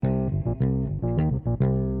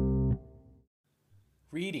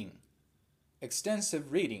Reading.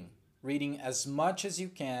 Extensive reading as much as you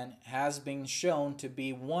can, has been shown to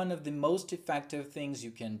be one of the most effective things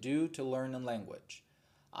you can do to learn a language.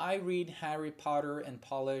 I read Harry Potter and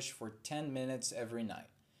Polish for 10 minutes every night.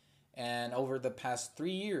 And over the past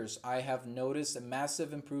 3 years, I have noticed a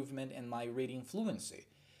massive improvement in my reading fluency.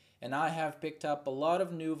 And I have picked up a lot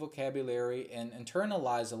of new vocabulary and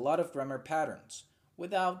internalized a lot of grammar patterns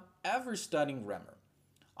without ever studying grammar.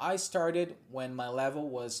 I started when my level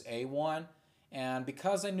was A1, and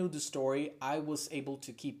because I knew the story, I was able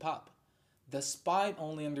to keep up, despite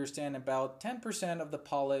only understanding about 10% of the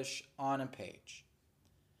Polish on a page.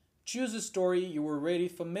 Choose a story you are already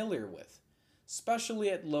familiar with, especially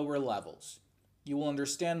at lower levels. You will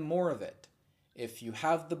understand more of it. If you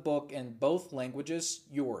have the book in both languages,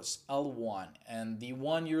 yours, L1, and the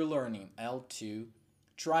one you're learning, L2,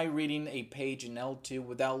 try reading a page in L2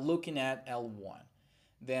 without looking at L1.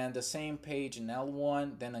 Then the same page in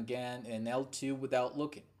L1, then again in L2 without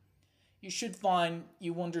looking. You should find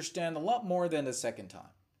you understand a lot more than the second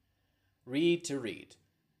time. Read to read,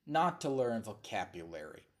 not to learn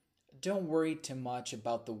vocabulary. Don't worry too much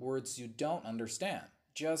about the words you don't understand.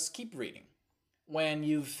 Just keep reading. When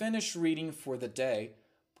you've finished reading for the day,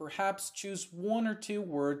 perhaps choose one or two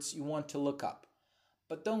words you want to look up.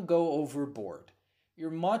 But don't go overboard.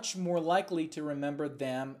 You're much more likely to remember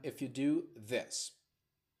them if you do this.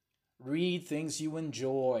 Read things you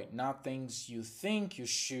enjoy, not things you think you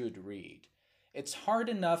should read. It's hard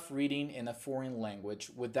enough reading in a foreign language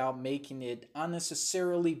without making it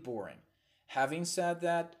unnecessarily boring. Having said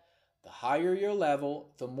that, the higher your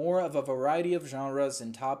level, the more of a variety of genres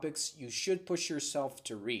and topics you should push yourself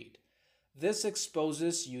to read. This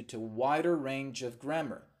exposes you to a wider range of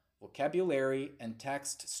grammar, vocabulary, and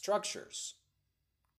text structures.